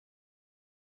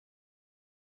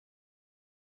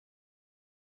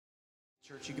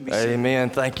You can be seated. Amen.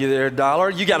 Thank you there, Dollar.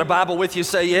 You got a Bible with you,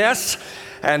 say yes.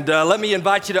 And let me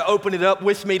invite you to open it up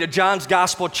with me to John's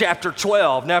Gospel, chapter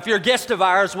 12. Now, if you're a guest of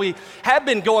ours, we have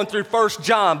been going through 1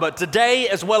 John, but today,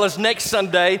 as well as next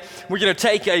Sunday, we're going to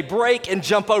take a break and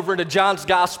jump over into John's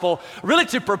Gospel, really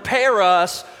to prepare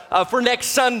us for next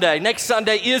Sunday. Next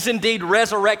Sunday is indeed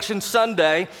Resurrection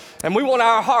Sunday, and we want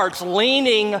our hearts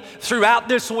leaning throughout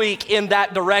this week in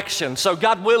that direction. So,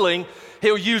 God willing,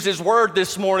 He'll use His Word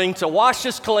this morning to wash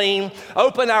us clean,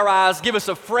 open our eyes, give us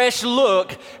a fresh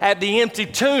look at the empty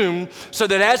tomb so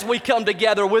that as we come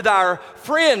together with our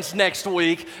friends next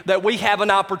week, that we have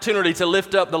an opportunity to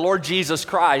lift up the Lord Jesus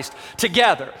Christ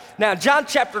together. Now, John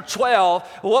chapter 12,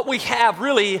 what we have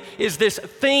really is this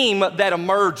theme that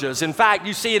emerges. In fact,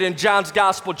 you see it in John's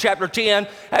Gospel chapter 10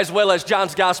 as well as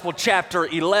John's Gospel chapter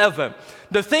 11.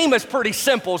 The theme is pretty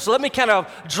simple, so let me kind of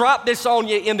drop this on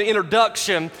you in the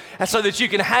introduction and so that you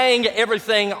can hang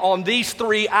everything on these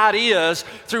three ideas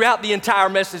throughout the entire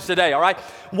message today, all right?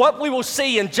 What we will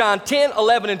see in John 10,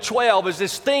 11, and 12 is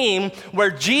this theme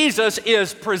where Jesus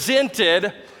is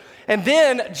presented, and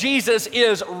then Jesus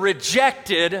is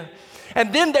rejected,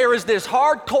 and then there is this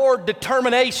hardcore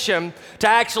determination to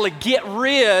actually get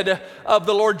rid of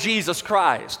the Lord Jesus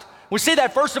Christ. We see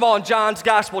that first of all in John's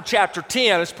Gospel chapter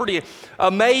 10. It's pretty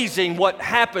amazing what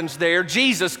happens there.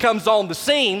 Jesus comes on the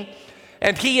scene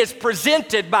and He is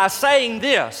presented by saying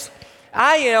this: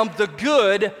 I am the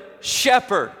good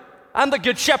shepherd. I'm the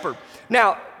good shepherd.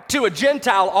 Now, to a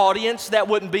Gentile audience, that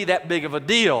wouldn't be that big of a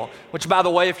deal, which, by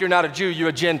the way, if you're not a Jew, you're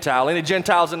a Gentile. Any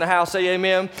Gentiles in the house, say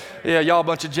amen? Yeah, y'all a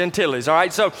bunch of Gentiles, all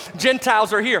right? So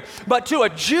Gentiles are here. But to a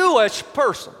Jewish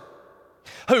person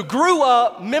who grew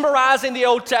up memorizing the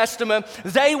Old Testament,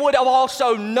 they would have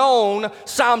also known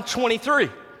Psalm 23.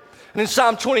 And in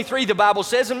Psalm 23, the Bible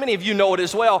says, and many of you know it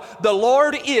as well, the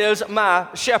Lord is my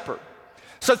shepherd.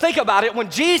 So think about it. When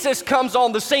Jesus comes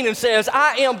on the scene and says,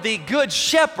 I am the good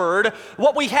shepherd,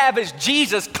 what we have is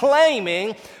Jesus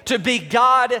claiming to be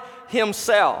God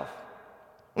Himself.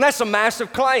 And that's a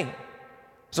massive claim.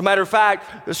 As a matter of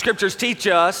fact, the scriptures teach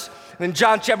us in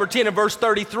John chapter 10 and verse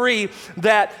 33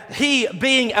 that He,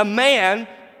 being a man,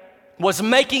 was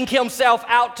making Himself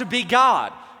out to be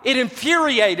God. It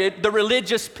infuriated the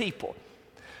religious people.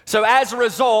 So as a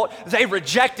result, they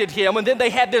rejected Him, and then they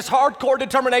had this hardcore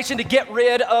determination to get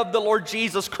rid of the Lord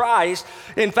Jesus Christ.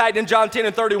 In fact, in John 10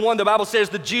 and 31, the Bible says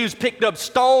the Jews picked up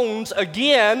stones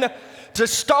again to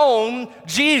stone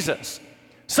Jesus.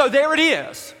 So there it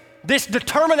is, this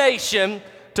determination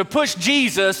to push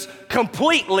Jesus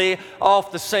completely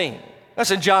off the scene.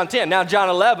 That's in John 10. Now, John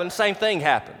 11, same thing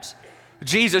happens.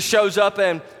 Jesus shows up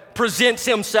and presents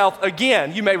Himself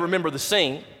again. You may remember the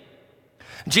scene.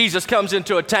 Jesus comes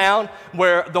into a town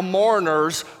where the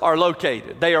mourners are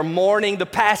located. They are mourning the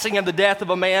passing and the death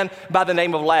of a man by the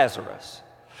name of Lazarus.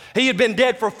 He had been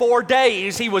dead for 4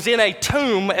 days. He was in a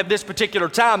tomb at this particular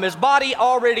time, his body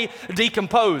already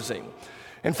decomposing.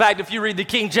 In fact, if you read the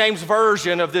King James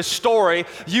Version of this story,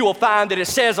 you will find that it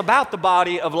says about the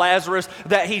body of Lazarus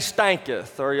that he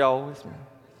stanketh. Are y'all with me?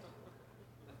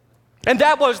 And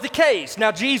that was the case.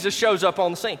 Now Jesus shows up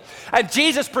on the scene. And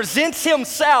Jesus presents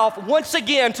Himself once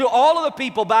again to all of the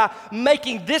people by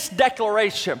making this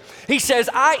declaration. He says,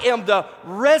 I am the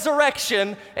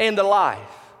resurrection and the life.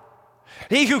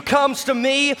 He who comes to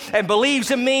me and believes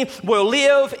in me will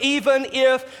live even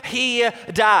if he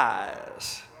dies.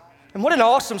 And what an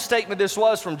awesome statement this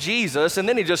was from Jesus, and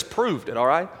then He just proved it, all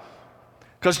right?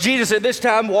 Because Jesus at this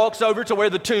time walks over to where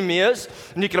the tomb is,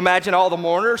 and you can imagine all the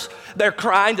mourners. They're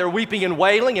crying, they're weeping and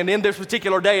wailing, and in this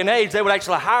particular day and age, they would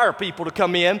actually hire people to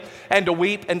come in and to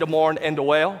weep and to mourn and to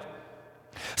wail.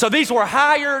 So these were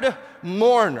hired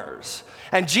mourners.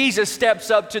 And Jesus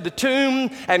steps up to the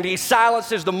tomb, and He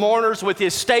silences the mourners with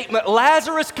His statement,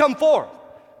 Lazarus, come forth.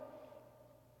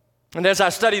 And as I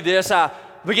study this, I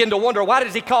begin to wonder, why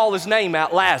does He call his name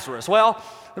out, Lazarus? Well,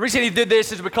 the reason He did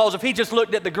this is because if He just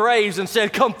looked at the graves and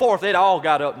said, come forth, they'd all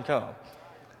got up and come.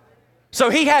 So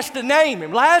He has to name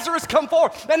him, Lazarus, come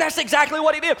forth. And that's exactly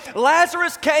what He did.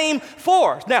 Lazarus came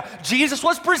forth. Now, Jesus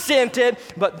was presented,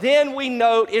 but then we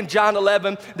note in John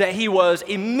 11 that He was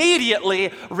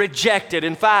immediately rejected.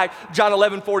 In fact, John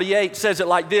 11:48 says it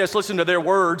like this. Listen to their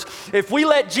words. If we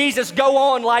let Jesus go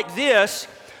on like this,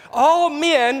 all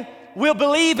men will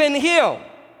believe in Him.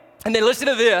 And then listen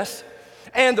to this.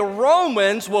 And the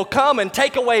Romans will come and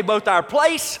take away both our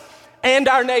place and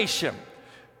our nation.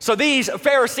 So these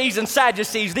Pharisees and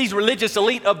Sadducees, these religious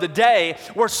elite of the day,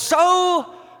 were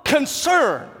so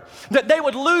concerned that they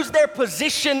would lose their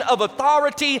position of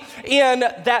authority in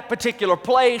that particular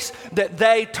place, that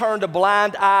they turned a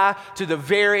blind eye to the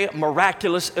very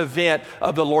miraculous event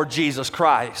of the Lord Jesus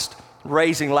Christ,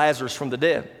 raising Lazarus from the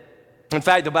dead. In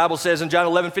fact, the Bible says in John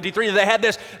 11:53 that they had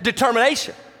this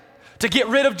determination to get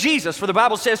rid of Jesus. For the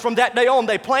Bible says from that day on,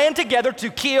 they planned together to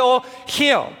kill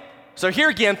him. So here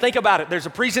again, think about it. There's a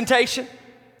presentation,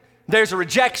 there's a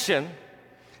rejection,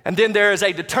 and then there is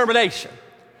a determination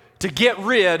to get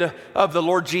rid of the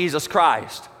Lord Jesus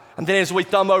Christ. And then as we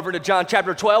thumb over to John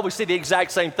chapter 12, we see the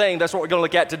exact same thing. That's what we're going to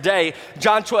look at today.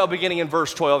 John 12, beginning in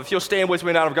verse 12. If you'll stand with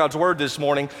me out of God's word this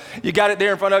morning. You got it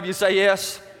there in front of you, say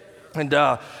yes. And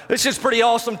this is a pretty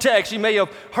awesome text. You may have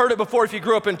heard it before if you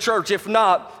grew up in church. If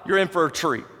not, you're in for a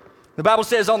treat. The Bible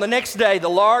says, on the next day, the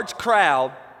large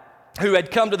crowd who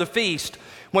had come to the feast,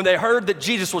 when they heard that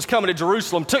Jesus was coming to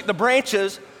Jerusalem, took the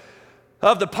branches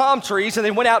of the palm trees and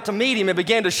they went out to meet him and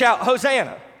began to shout,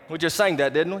 Hosanna. We just sang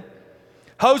that, didn't we?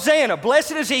 Hosanna,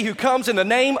 blessed is he who comes in the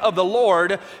name of the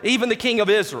Lord, even the King of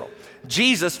Israel.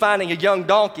 Jesus, finding a young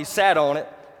donkey, sat on it.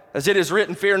 As it is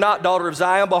written, fear not, daughter of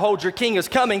Zion, behold, your king is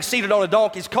coming, seated on a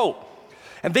donkey's colt.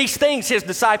 And these things his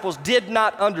disciples did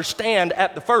not understand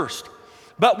at the first.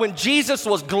 But when Jesus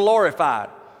was glorified,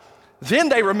 then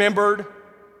they remembered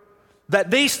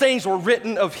that these things were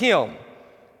written of him,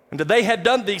 and that they had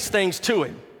done these things to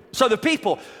him. So the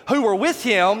people who were with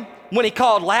him when he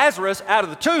called Lazarus out of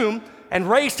the tomb and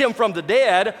raised him from the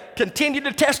dead continued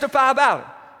to testify about it.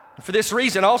 For this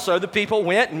reason also the people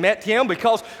went and met him,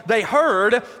 because they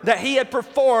heard that he had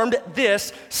performed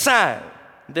this sign.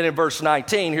 Then in verse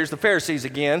 19, here's the Pharisees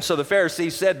again. So the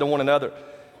Pharisees said to one another,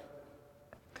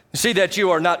 you see that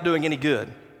you are not doing any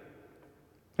good.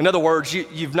 In other words,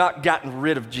 you've not gotten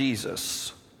rid of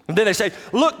Jesus. And then they say,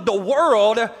 look, the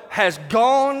world has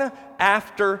gone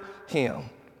after him.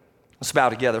 Let's bow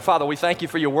together. Father, we thank you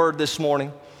for your word this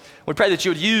morning. We pray that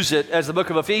you would use it, as the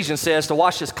book of Ephesians says, to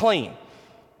wash us clean.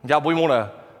 God, we want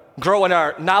to grow in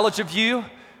our knowledge of you,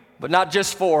 but not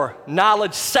just for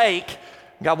knowledge's sake.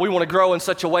 God, we want to grow in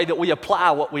such a way that we apply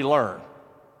what we learn.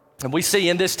 And we see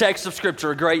in this text of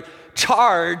Scripture a great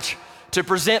charge to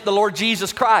present the Lord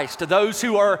Jesus Christ to those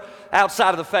who are outside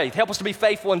of the faith. Help us to be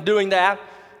faithful in doing that.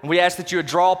 And we ask that you would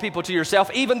draw people to yourself,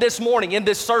 even this morning in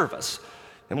this service,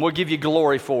 and we'll give you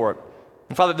glory for it.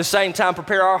 And Father, at the same time,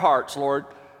 prepare our hearts, Lord.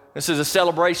 This is a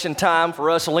celebration time for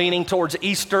us, leaning towards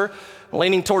Easter,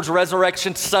 leaning towards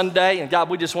Resurrection Sunday. And God,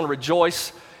 we just want to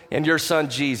rejoice in your Son,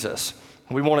 Jesus.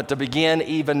 We want it to begin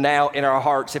even now in our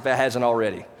hearts if it hasn't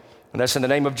already. And that's in the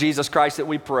name of Jesus Christ that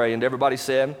we pray. And everybody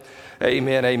said,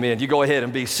 amen, amen. You go ahead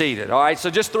and be seated. All right, so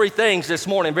just three things this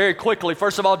morning very quickly.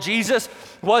 First of all, Jesus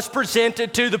was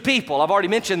presented to the people. I've already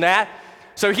mentioned that.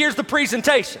 So here's the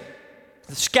presentation.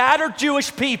 The scattered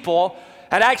Jewish people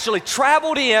had actually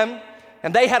traveled in,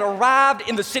 and they had arrived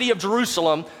in the city of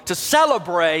Jerusalem to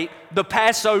celebrate the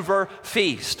Passover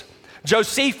feast.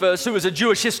 Josephus, who is a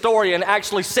Jewish historian,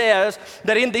 actually says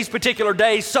that in these particular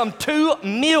days, some 2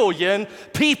 million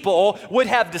people would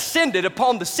have descended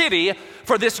upon the city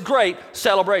for this great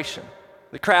celebration.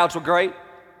 The crowds were great.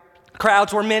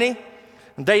 Crowds were many.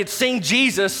 They had seen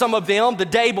Jesus, some of them, the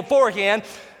day beforehand,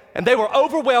 and they were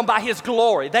overwhelmed by his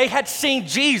glory. They had seen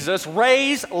Jesus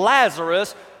raise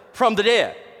Lazarus from the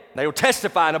dead. They were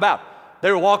testifying about it.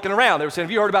 They were walking around. They were saying,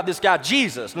 have you heard about this guy,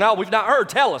 Jesus? No, we've not heard.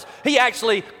 Tell us. He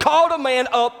actually called a man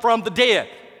up from the dead.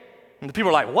 And the people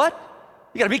were like, what?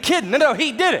 You got to be kidding. No,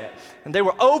 he did it. And they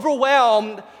were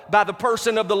overwhelmed by the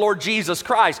person of the Lord Jesus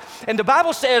Christ. And the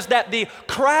Bible says that the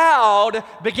crowd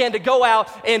began to go out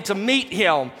and to meet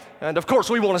him. And of course,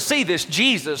 we want to see this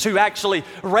Jesus who actually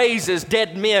raises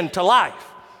dead men to life.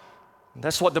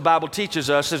 That's what the Bible teaches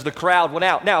us as the crowd went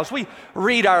out. Now, as we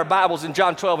read our Bibles in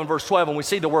John 12 and verse 12, and we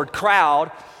see the word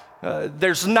crowd,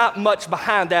 there's not much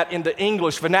behind that in the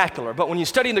English vernacular. But when you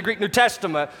study in the Greek New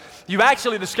Testament, you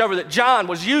actually discover that John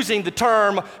was using the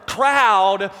term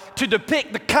crowd to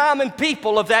depict the common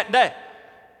people of that day.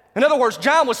 In other words,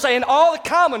 John was saying all the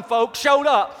common folk showed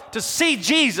up to see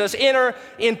Jesus enter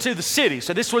into the city.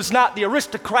 So this was not the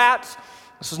aristocrats.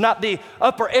 This was not the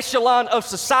upper echelon of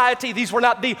society. These were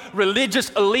not the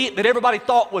religious elite that everybody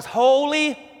thought was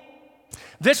holy.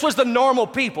 This was the normal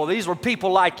people. These were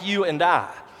people like you and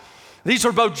I. These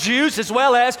were both Jews as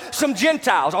well as some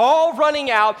Gentiles, all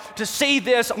running out to see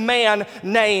this man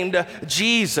named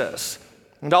Jesus.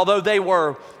 And although they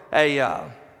were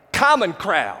a common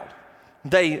crowd,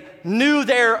 they knew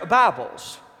their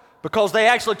Bibles because they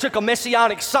actually took a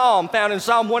messianic psalm found in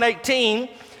Psalm 118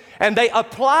 and they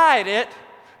applied it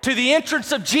to the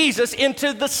entrance of Jesus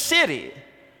into the city.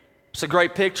 It's a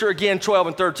great picture. Again, 12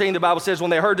 and 13, the Bible says, when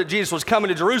they heard that Jesus was coming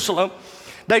to Jerusalem,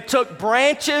 they took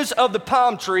branches of the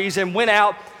palm trees and went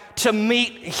out to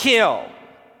meet him.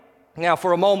 Now,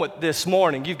 for a moment this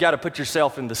morning, you've got to put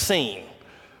yourself in the scene.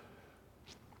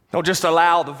 Don't just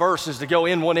allow the verses to go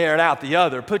in one ear and out the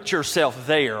other. Put yourself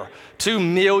there. 2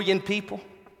 million people.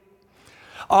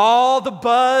 All the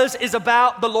buzz is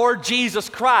about the Lord Jesus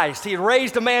Christ. He had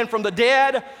raised a man from the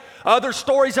dead. Other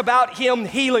stories about him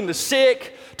healing the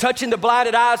sick, touching the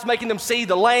blinded eyes, making them see,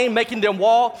 the lame, making them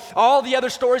walk. All the other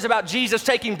stories about Jesus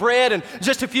taking bread and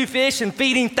just a few fish and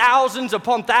feeding thousands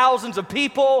upon thousands of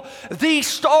people. These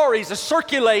stories are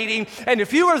circulating, and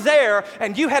if you are there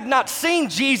and you had not seen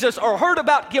Jesus or heard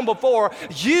about him before,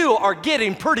 you are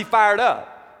getting pretty fired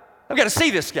up. I've got to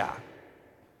see this guy.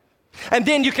 And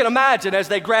then you can imagine as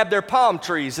they grab their palm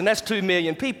trees, and that's 2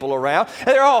 million people around, and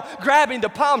they're all grabbing the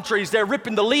palm trees, they're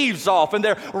ripping the leaves off, and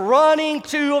they're running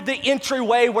to the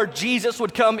entryway where Jesus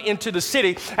would come into the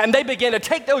city, and they begin to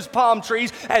take those palm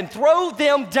trees and throw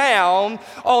them down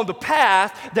on the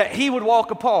path that he would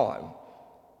walk upon.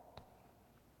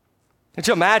 Could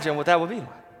you imagine what that would be like?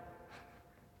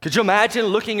 Could you imagine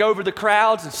looking over the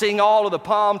crowds and seeing all of the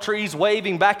palm trees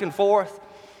waving back and forth?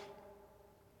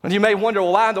 And you may wonder,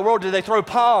 well, why in the world did they throw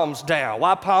palms down?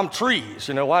 Why palm trees?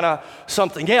 Why not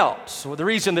something else? Well, the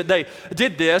reason that they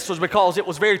did this was because it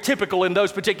was very typical in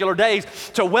those particular days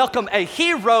to welcome a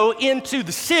hero into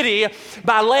the city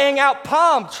by laying out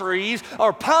palm trees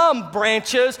or palm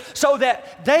branches so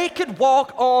that they could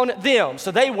walk on them.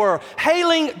 So they were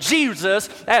hailing Jesus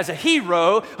as a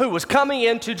hero who was coming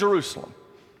into Jerusalem.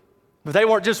 But they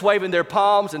weren't just waving their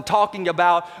palms and talking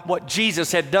about what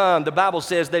Jesus had done. The Bible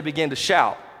says they began to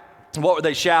shout. What were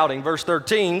they shouting? Verse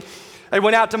 13, they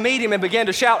went out to meet him and began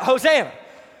to shout, Hosanna!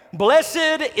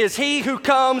 Blessed is he who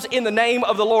comes in the name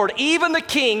of the Lord, even the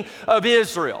King of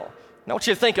Israel. I want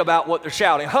you to think about what they're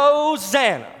shouting.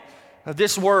 Hosanna. Now,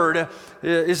 this word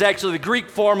is actually the Greek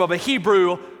form of a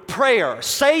Hebrew prayer.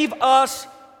 Save us,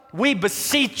 we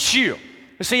beseech you.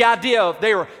 It's the idea of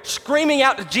they were screaming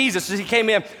out to Jesus as he came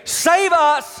in, save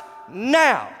us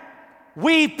now,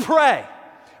 we pray.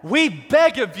 We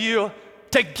beg of you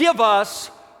to give us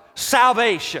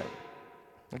salvation.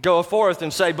 Go forth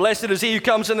and say, blessed is he who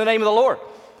comes in the name of the Lord.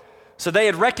 So they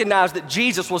had recognized that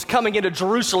Jesus was coming into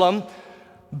Jerusalem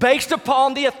based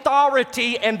upon the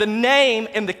authority and the name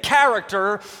and the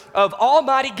character of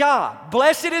Almighty God.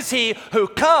 Blessed is he who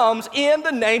comes in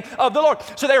the name of the Lord.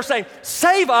 So they were saying,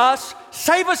 save us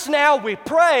now, we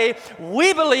pray.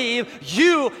 We believe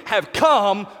you have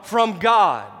come from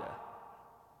God.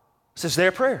 This is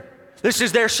their prayer. This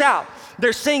is their shout.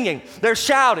 They're singing, they're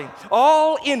shouting,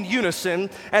 all in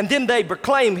unison, and then they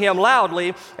proclaim him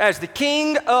loudly as the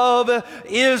King of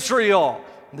Israel.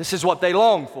 This is what they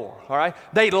long for, all right?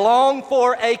 They long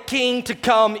for a king to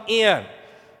come in.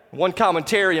 One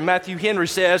commentarian, Matthew Henry,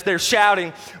 says their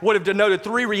shouting would have denoted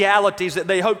 3 realities that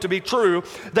they hoped to be true.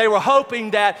 They were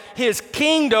hoping that his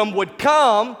kingdom would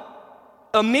come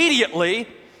immediately,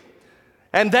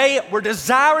 and they were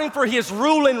desiring for his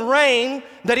rule and reign,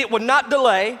 that it would not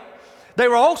delay. They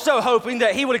were also hoping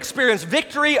that he would experience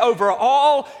victory over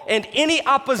all and any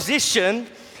opposition.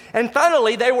 And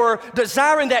finally, they were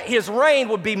desiring that his reign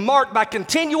would be marked by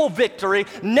continual victory,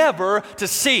 never to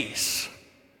cease.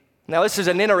 Now, this is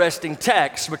an interesting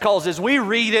text because as we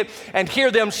read it and hear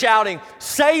them shouting,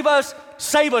 save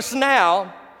us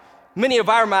now, many of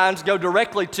our minds go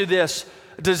directly to this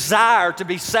desire to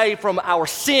be saved from our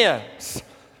sins.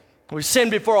 We sin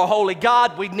before a holy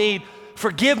God. We need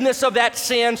forgiveness of that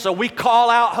sin, so we call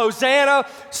out, Hosanna,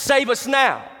 save us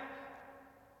now.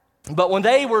 But when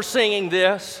they were singing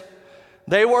this,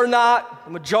 they were not,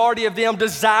 the majority of them,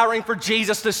 desiring for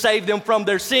Jesus to save them from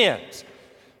their sins.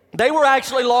 They were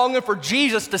actually longing for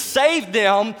Jesus to save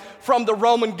them from the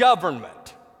Roman government.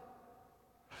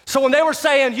 So when they were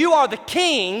saying, you are the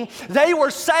king, they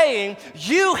were saying,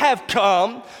 you have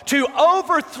come to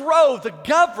overthrow the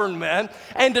government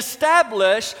and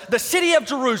establish the city of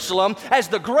Jerusalem as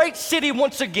the great city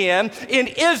once again in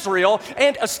Israel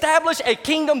and establish a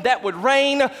kingdom that would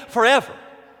reign forever.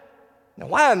 Now,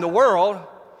 why in the world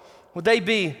would they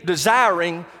be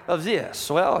desiring of this?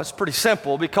 Well, it's pretty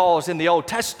simple, because in the Old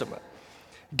Testament,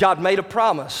 God made a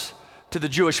promise to the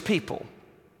Jewish people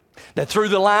that through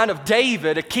the line of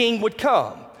David, a king would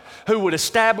come who would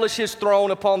establish his throne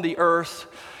upon the earth,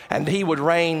 and he would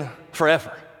reign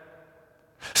forever.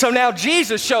 So now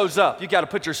Jesus shows up. You got to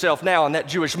put yourself now in that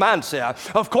Jewish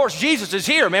mindset. Of course, Jesus is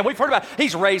here, man. We've heard about it.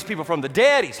 He's raised people from the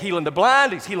dead. He's healing the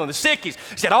blind. He's healing the sick. He's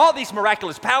got all these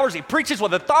miraculous powers. He preaches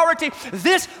with authority.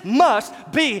 This must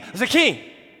be the king.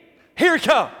 Here he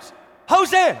comes.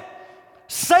 Hosanna.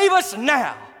 Save us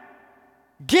now.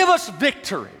 Give us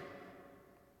victory.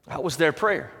 That was their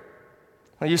prayer.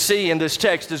 Now you see in this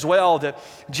text as well that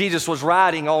Jesus was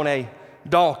riding on a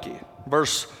donkey.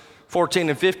 Verse 14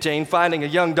 and 15, finding a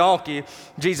young donkey,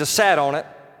 Jesus sat on it.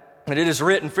 And it is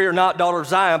written, "Fear not, daughter of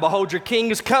Zion, behold, your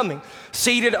king is coming,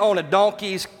 seated on a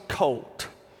donkey's colt."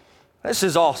 This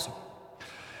is awesome.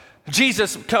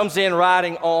 Jesus comes in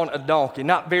riding on a donkey.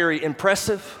 Not very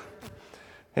impressive.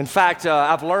 In fact,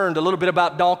 I've learned a little bit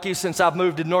about donkeys since I've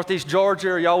moved to Northeast Georgia.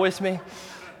 Are y'all with me?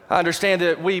 I understand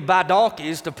that we buy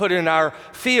donkeys to put in our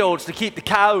fields to keep the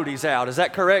coyotes out. Is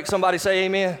that correct? Somebody say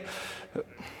amen.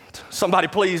 Somebody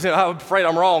please, I'm afraid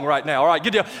I'm wrong right now. All right,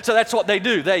 good deal. So that's what they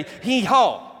do. They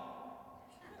hee-haw.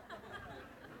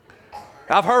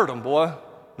 I've heard them, boy.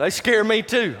 They scare me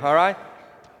too, all right?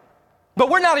 But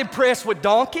we're not impressed with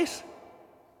donkeys.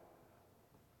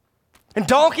 And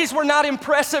donkeys were not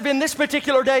impressive in this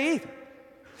particular day either.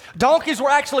 Donkeys were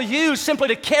actually used simply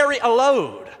to carry a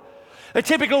load. They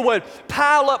typically would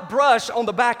pile up brush on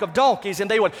the back of donkeys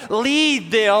and they would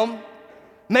lead them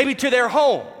maybe to their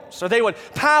homes. So they would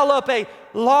pile up a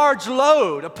large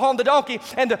load upon the donkey,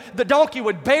 and the donkey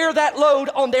would bear that load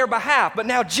on their behalf. But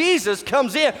now Jesus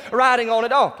comes in riding on a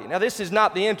donkey. Now this is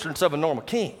not the entrance of a normal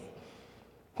king.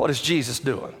 What is Jesus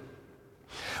doing?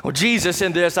 Well, Jesus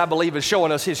in this, I believe, is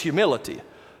showing us his humility.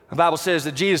 The Bible says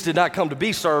that Jesus did not come to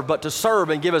be served, but to serve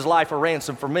and give his life a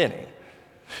ransom for many.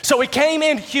 So he came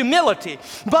in humility.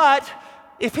 But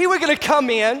if he were going to come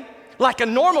in like a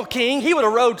normal king, he would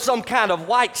have rode some kind of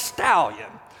white stallion,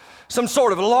 some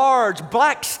sort of large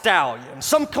black stallion,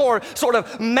 some sort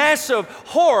of massive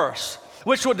horse,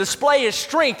 which would display his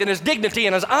strength and his dignity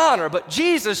and his honor. But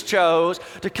Jesus chose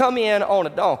to come in on a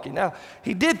donkey. Now,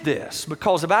 he did this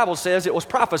because the Bible says it was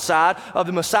prophesied of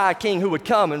the Messiah king who would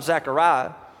come in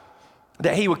Zechariah,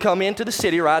 that he would come into the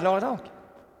city riding on a donkey.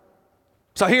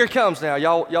 So here he comes now.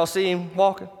 Y'all see him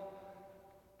walking?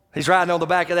 He's riding on the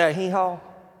back of that hee-haw,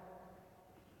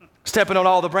 stepping on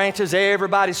all the branches.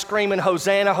 Everybody's screaming,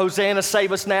 "Hosanna, Hosanna,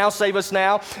 save us now, save us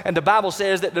now." And the Bible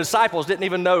says that the disciples didn't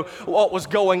even know what was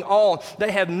going on.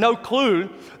 They had no clue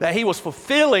that he was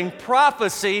fulfilling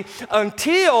prophecy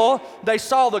until they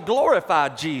saw the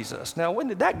glorified Jesus. Now, when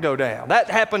did that go down? That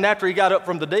happened after he got up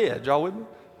from the dead. Y'all with me?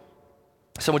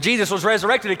 So when Jesus was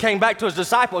resurrected, he came back to his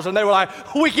disciples and they were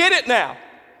like, "We get it now.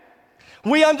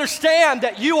 We understand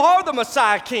that you are the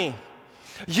Messiah King.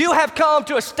 You have come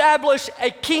to establish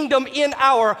a kingdom in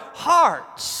our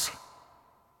hearts."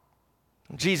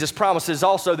 Jesus promises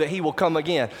also that he will come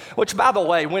again, which, by the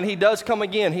way, when he does come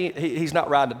again, he's not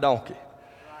riding a donkey.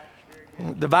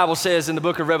 The Bible says in the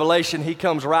book of Revelation, he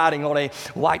comes riding on a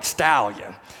white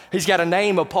stallion. He's got a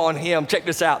name upon him, check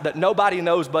this out, that nobody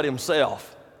knows but himself.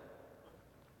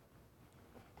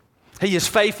 He is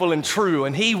faithful and true,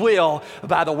 and he will,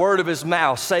 by the word of his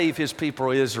mouth, save his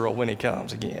people Israel when he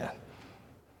comes again.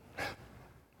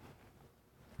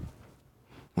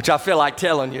 Which I feel like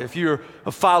telling you, if you're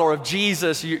a follower of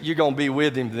Jesus, you're going to be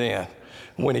with him then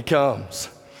when he comes.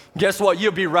 Guess what?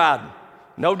 You'll be riding.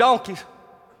 No donkeys.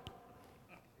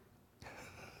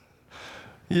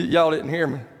 Y'all didn't hear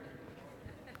me.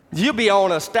 You'll be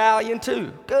on a stallion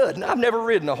too. Good. I've never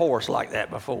ridden a horse like that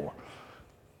before.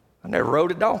 I never rode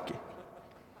a donkey.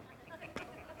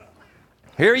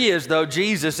 Here he is, though.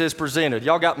 Jesus is presented.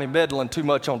 Y'all got me meddling too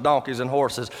much on donkeys and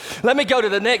horses. Let me go to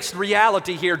the next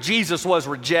reality here. Jesus was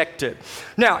rejected.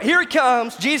 Now, here he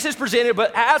comes. Jesus is presented,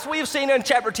 but as we have seen in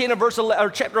chapter 10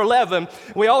 and chapter 11,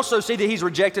 we also see that he's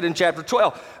rejected in chapter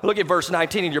 12. Look at verse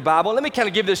 19 in your Bible. Let me kind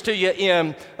of give this to you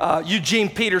in Eugene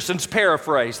Peterson's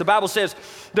paraphrase. The Bible says,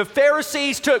 "The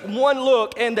Pharisees took one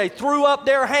look and they threw up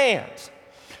their hands."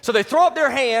 So they throw up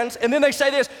their hands, and then they say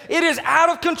this: "It is out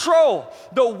of control.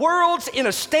 The world's in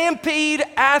a stampede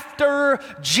after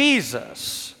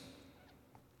Jesus."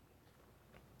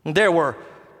 And there were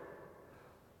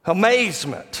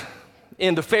amazement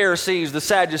in the Pharisees, the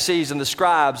Sadducees, and the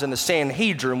scribes, and the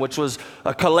Sanhedrin, which was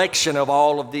a collection of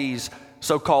all of these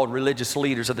so-called religious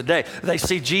leaders of the day. They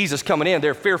see Jesus coming in.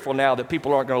 They're fearful now that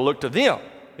people aren't going to look to them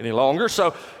any longer,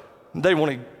 so they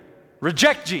want to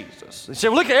reject Jesus. They say,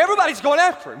 "Well, look, everybody's going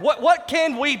after him. What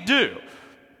can we do?"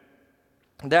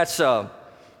 That's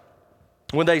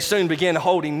when they soon began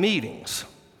holding meetings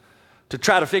to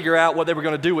try to figure out what they were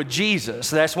going to do with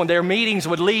Jesus. That's when their meetings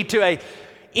would lead to an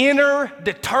inner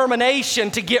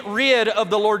determination to get rid of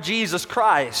the Lord Jesus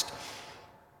Christ.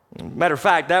 Matter of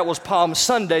fact, that was Palm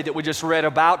Sunday that we just read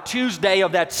about. Tuesday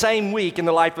of that same week in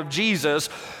the life of Jesus,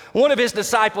 one of his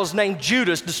disciples named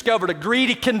Judas discovered a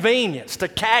greedy convenience to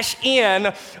cash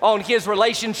in on his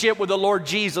relationship with the Lord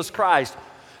Jesus Christ.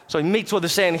 So he meets with the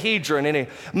Sanhedrin and he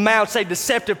mounts a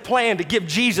deceptive plan to give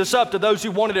Jesus up to those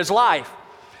who wanted his life.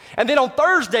 And then on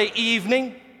Thursday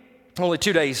evening, Only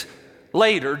 2 days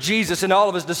later, Jesus and all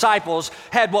of his disciples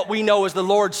had what we know as the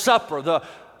Lord's Supper, the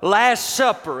Last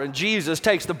Supper. And Jesus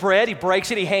takes the bread, he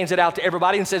breaks it, he hands it out to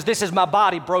everybody and says, "This is my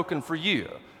body broken for you."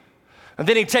 And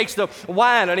then he takes the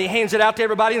wine and he hands it out to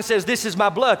everybody and says, "This is my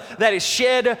blood that is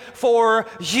shed for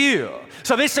you."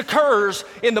 So this occurs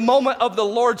in the moment of the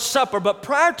Lord's Supper. But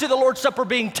prior to the Lord's Supper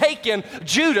being taken,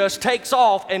 Judas takes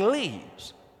off and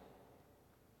leaves.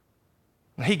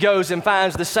 He goes and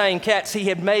finds the same cats he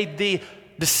had made the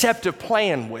deceptive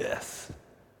plan with.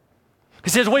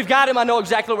 He says, "We've got him. I know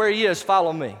exactly where he is.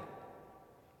 Follow me."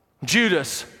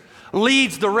 Judas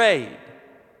leads the raid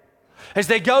as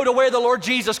they go to where the Lord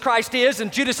Jesus Christ is,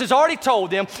 and Judas has already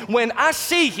told them, "When I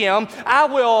see him, I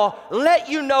will let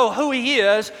you know who he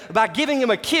is by giving him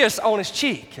a kiss on his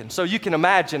cheek." And so you can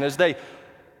imagine as they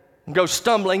go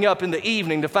stumbling up in the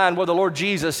evening to find where the Lord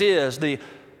Jesus is, the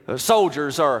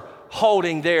soldiers are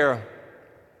holding their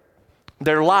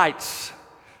lights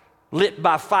lit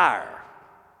by fire.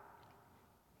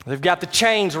 They've got the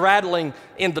chains rattling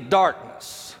in the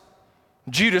darkness.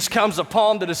 Judas comes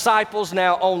upon the disciples,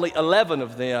 now only 11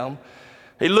 of them.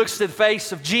 He looks at the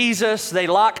face of Jesus. They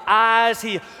lock eyes.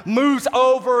 He moves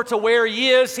over to where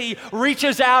he is. He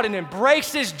reaches out and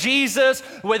embraces Jesus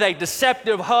with a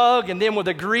deceptive hug and then with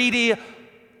a greedy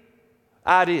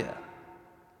idea.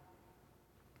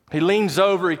 He leans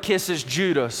over, he kisses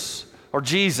Jesus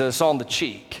on the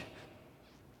cheek.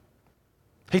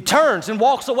 He turns and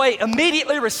walks away,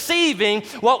 immediately receiving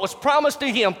what was promised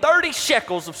to him, 30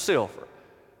 shekels of silver.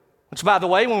 Which, by the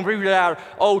way, when we read our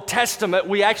Old Testament,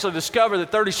 we actually discover that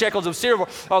 30 shekels of silver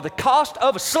are the cost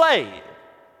of a slave.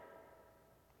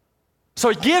 So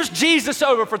he gives Jesus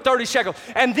over for 30 shekels.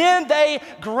 And then they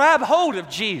grab hold of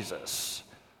Jesus.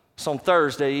 It's on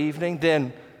Thursday evening.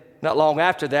 Then, not long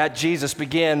after that, Jesus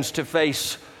begins to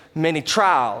face many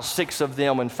trials, 6 of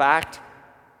them, in fact.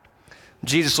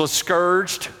 Jesus was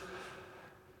scourged.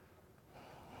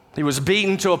 He was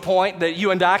beaten to a point that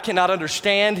you and I cannot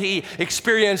understand. He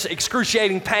experienced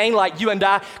excruciating pain like you and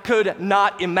I could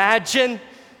not imagine,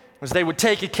 as they would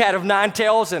take a cat of 9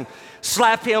 tails and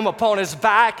slap him upon his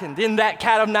back, and then that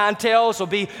cat of 9 tails will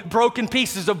be broken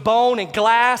pieces of bone and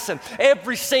glass, and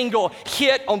every single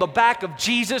hit on the back of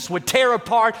Jesus would tear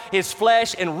apart his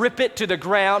flesh and rip it to the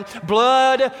ground.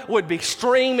 Blood would be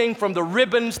streaming from the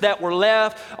ribbons that were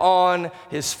left on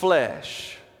his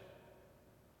flesh.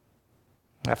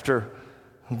 After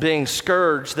being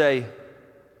scourged, they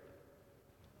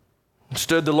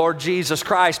stood the Lord Jesus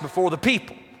Christ before the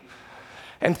people.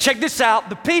 And check this out,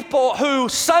 the people who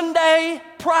Sunday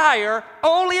prior,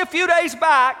 only a few days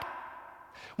back,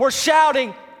 were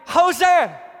shouting,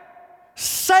 "Hosanna,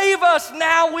 save us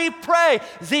now, we pray."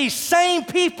 These same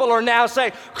people are now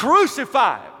saying,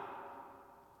 "Crucify him.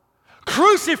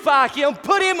 Crucify him,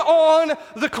 put him on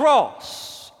the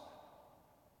cross."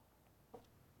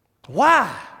 Why?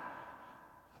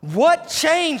 What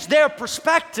changed their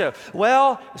perspective?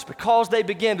 Well, it's because they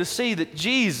began to see that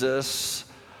Jesus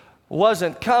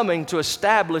wasn't coming to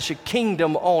establish a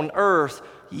kingdom on earth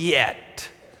yet.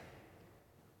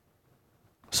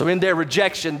 So in their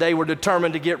rejection, they were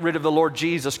determined to get rid of the Lord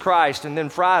Jesus Christ. And then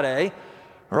Friday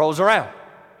rolls around.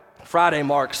 Friday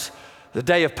marks the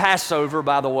day of Passover,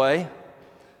 by the way.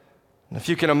 And if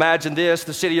you can imagine this,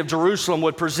 the city of Jerusalem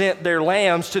would present their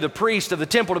lambs to the priest of the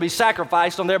temple to be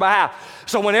sacrificed on their behalf.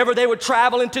 So whenever they would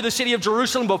travel into the city of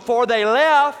Jerusalem before they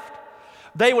left,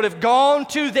 they would have gone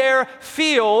to their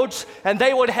fields and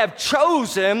they would have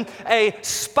chosen a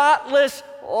spotless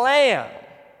lamb.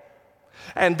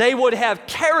 And they would have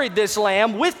carried this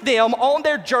lamb with them on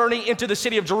their journey into the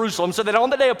city of Jerusalem so that on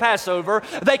the day of Passover,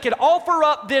 they could offer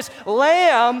up this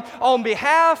lamb on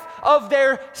behalf of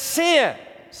their sins.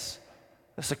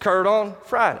 This occurred on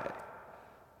Friday.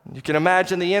 You can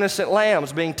imagine the innocent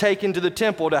lambs being taken to the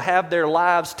temple to have their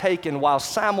lives taken while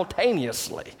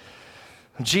simultaneously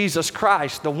Jesus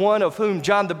Christ, the one of whom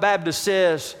John the Baptist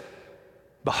says,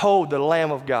 "Behold the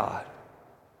Lamb of God,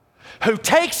 who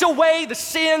takes away the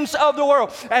sins of the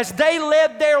world." As they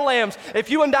led their lambs, if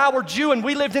you and I were Jew and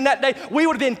we lived in that day, we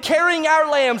would have been carrying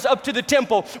our lambs up to the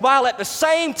temple, while at the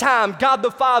same time, God the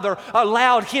Father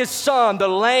allowed his Son, the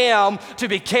Lamb, to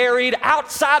be carried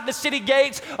outside the city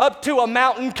gates up to a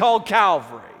mountain called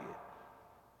Calvary.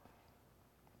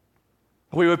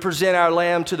 We would present our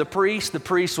lamb to the priest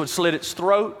would slit its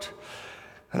throat.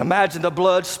 And imagine the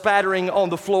blood spattering on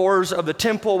the floors of the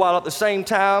temple, while at the same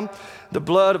time, the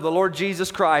blood of the Lord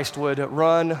Jesus Christ would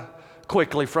run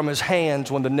quickly from his hands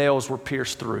when the nails were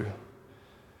pierced through.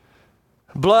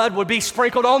 Blood would be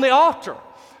sprinkled on the altar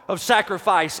of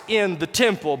sacrifice in the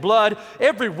temple, blood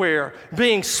everywhere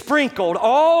being sprinkled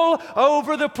all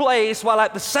over the place, while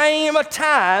at the same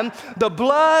time the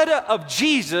blood of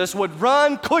Jesus would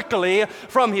run quickly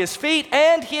from his feet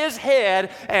and his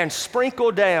head and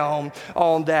sprinkle down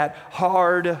on that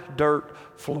hard dirt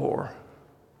floor.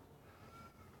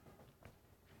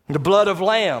 The blood of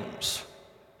lambs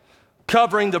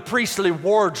covering the priestly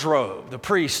wardrobe, the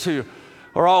priests who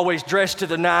are always dressed to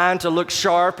the nine to look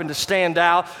sharp and to stand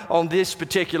out on this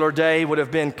particular day would have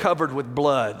been covered with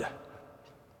blood,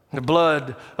 the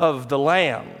blood of the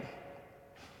lamb,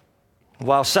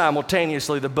 while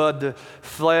simultaneously the blood that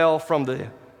fell from the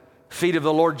feet of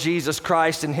the Lord Jesus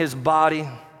Christ and his body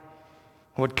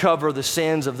would cover the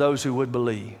sins of those who would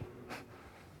believe.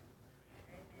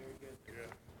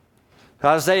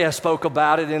 Isaiah spoke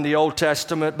about it in the Old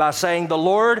Testament by saying, "The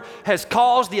Lord has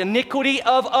caused the iniquity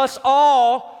of us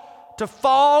all to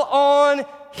fall on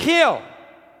him."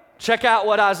 Check out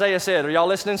what Isaiah said. Are y'all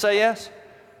listening? Say yes.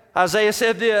 Isaiah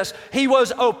said this: "He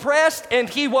was oppressed and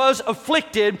he was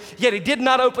afflicted, yet he did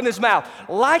not open his mouth.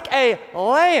 Like a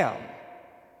lamb,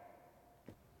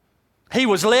 he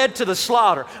was led to the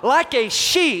slaughter. Like a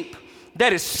sheep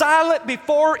that is silent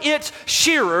before its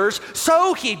shearers,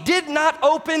 so he did not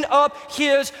open up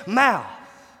his mouth."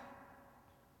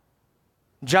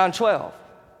 John 12.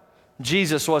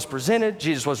 Jesus was presented,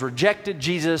 Jesus was rejected,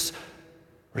 Jesus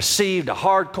received a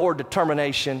hardcore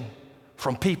determination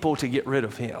from people to get rid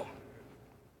of him.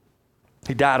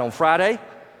 He died on Friday,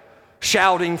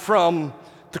 shouting from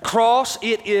the cross,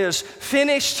 "It is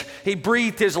finished." He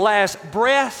breathed his last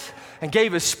breath and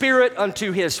gave his spirit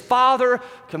unto his Father,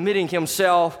 committing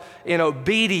himself in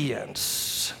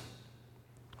obedience.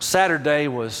 Saturday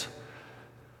was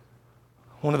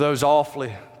one of those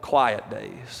awfully quiet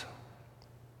days.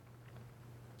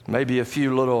 Maybe a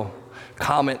few little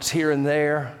comments here and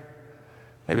there,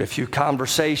 maybe a few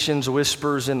conversations,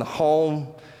 whispers in the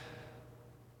home.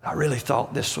 I really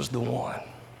thought this was the one.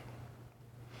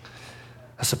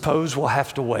 I suppose we'll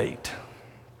have to wait.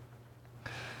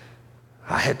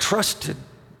 I had trusted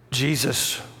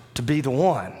Jesus to be the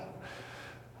one,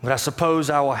 but I suppose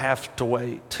I will have to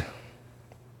wait.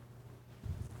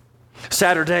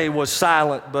 Saturday was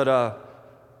silent, but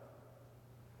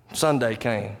Sunday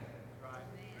came.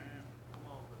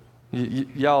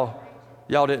 Y'all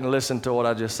didn't listen to what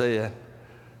I just said.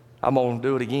 I'm going to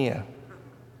do it again.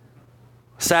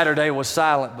 Saturday was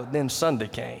silent, but then Sunday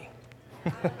came.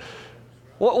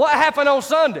 What happened on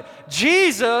Sunday?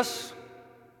 Jesus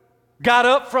got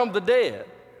up from the dead.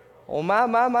 Oh, my,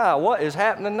 what is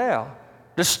happening now?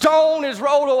 The stone is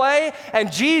rolled away,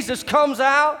 and Jesus comes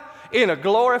out in a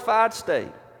glorified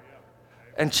state.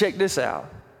 And check this out.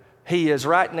 He is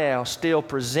right now still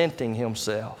presenting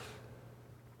himself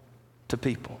to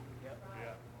people.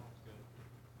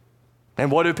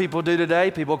 And what do people do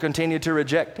today? People continue to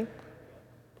reject him.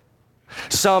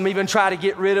 Some even try to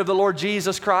get rid of the Lord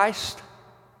Jesus Christ.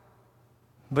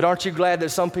 But aren't you glad that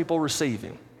some people receive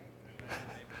him?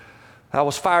 I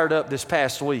was fired up this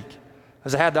past week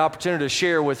as I had the opportunity to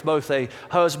share with both a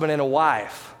husband and a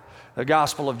wife the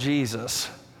gospel of Jesus.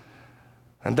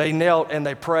 And they knelt and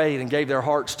they prayed and gave their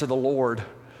hearts to the Lord.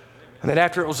 And then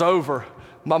after it was over,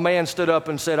 my man stood up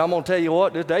and said, "I'm going to tell you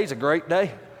what, this day's a great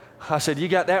day." I said, "You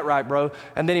got that right, bro."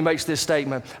 And then he makes this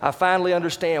statement: "I finally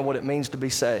understand what it means to be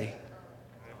saved."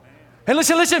 And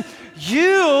listen,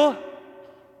 you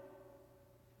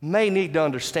may need to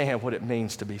understand what it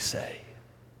means to be saved.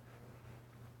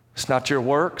 It's not your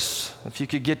works. If you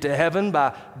could get to heaven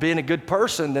by being a good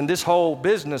person, then this whole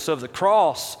business of the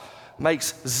cross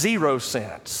makes zero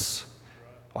sense.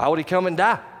 Why would he come and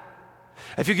die?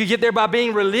 If you could get there by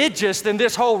being religious, then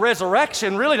this whole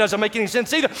resurrection really doesn't make any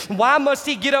sense either. Why must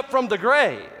he get up from the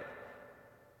grave?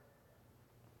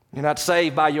 You're not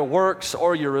saved by your works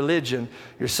or your religion.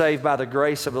 You're saved by the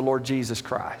grace of the Lord Jesus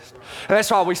Christ. And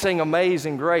that's why we sing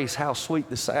 "Amazing Grace, how sweet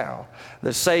the sound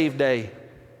that saved a..."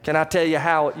 Can I tell you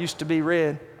how it used to be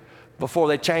read before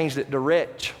they changed it to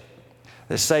 "wretch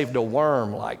that saved a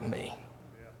worm like me"?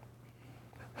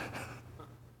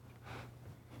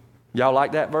 Y'all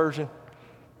like that version?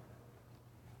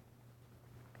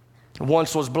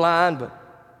 Once was blind, but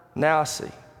now I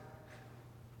see.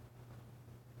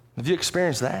 Have you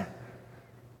experienced that?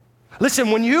 Listen,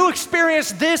 when you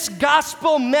experience this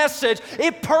gospel message,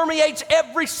 it permeates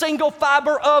every single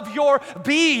fiber of your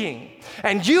being.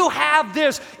 And you have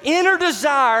this inner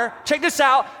desire, check this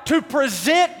out, to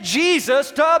present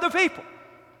Jesus to other people.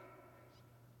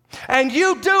 And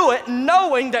you do it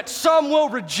knowing that some will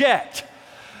reject.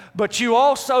 But you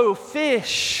also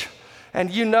fish, and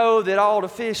you know that all the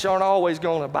fish aren't always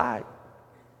going to bite.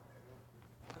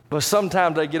 But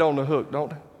sometimes they get on the hook, don't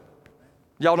they?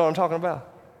 Y'all know what I'm talking about?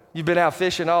 You've been out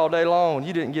fishing all day long,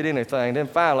 you didn't get anything. Then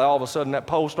finally, all of a sudden, that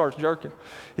pole starts jerking.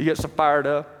 He gets fired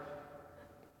up.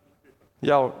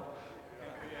 Y'all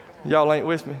ain't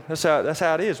with me. That's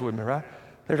how it is with me, right?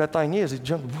 There that thing is, he's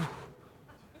jumping.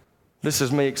 This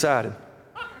is me excited.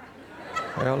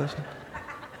 Y'all listen?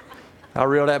 I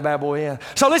reel that bad boy in.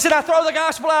 So listen, I throw the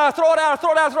gospel out, I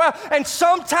throw it out, and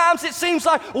sometimes it seems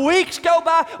like weeks go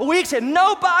by, and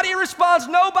nobody responds,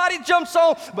 nobody jumps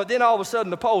on, but then all of a sudden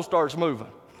the pole starts moving.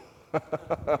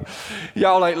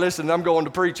 Y'all ain't listening, I'm going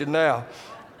to preaching now.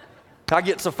 I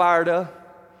get so fired up.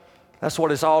 That's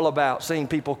what it's all about, seeing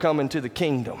people come into the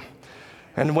kingdom.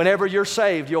 And whenever you're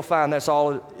saved, you'll find that's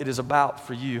all it is about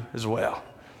for you as well.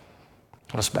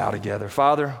 Let's bow together.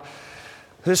 Father,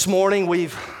 this morning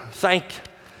we've thanked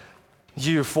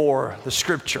you for the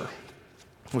scripture.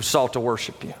 We've sought to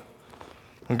worship you.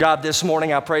 And God, this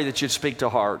morning I pray that you'd speak to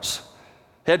hearts.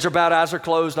 Heads are bowed, eyes are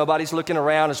closed, nobody's looking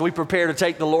around as we prepare to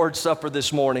take the Lord's Supper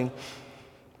this morning.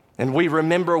 And we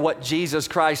remember what Jesus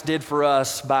Christ did for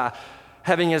us by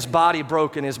having his body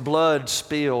broken, his blood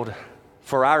spilled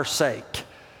for our sake.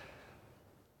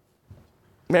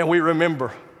 Man, we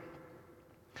remember.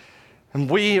 And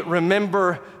we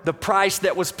remember the price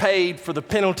that was paid for the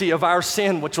penalty of our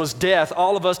sin, which was death.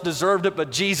 All of us deserved it,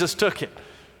 but Jesus took it.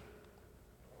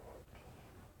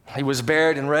 He was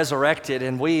buried and resurrected,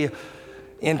 and we,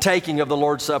 in taking of the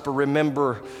Lord's Supper,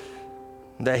 remember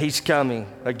that he's coming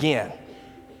again.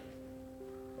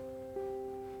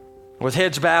 With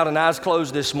heads bowed and eyes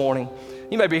closed this morning,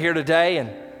 you may be here today and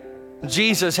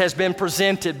Jesus has been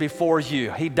presented before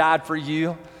you. He died for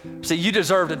you. See, you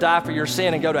deserve to die for your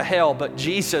sin and go to hell, but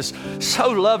Jesus so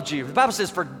loved you. The Bible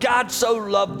says, for God so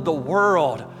loved the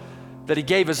world that he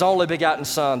gave his only begotten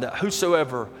Son, that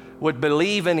whosoever would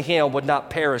believe in him would not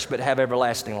perish but have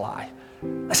everlasting life.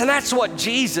 Listen, that's what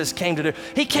Jesus came to do.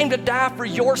 He came to die for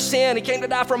your sin. He came to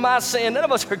die for my sin. None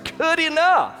of us are good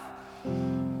enough.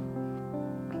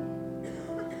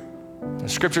 The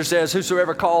scripture says,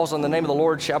 whosoever calls on the name of the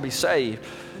Lord shall be saved.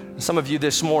 Some of you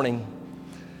this morning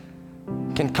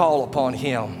can call upon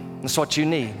him. That's what you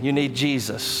need. You need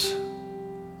Jesus.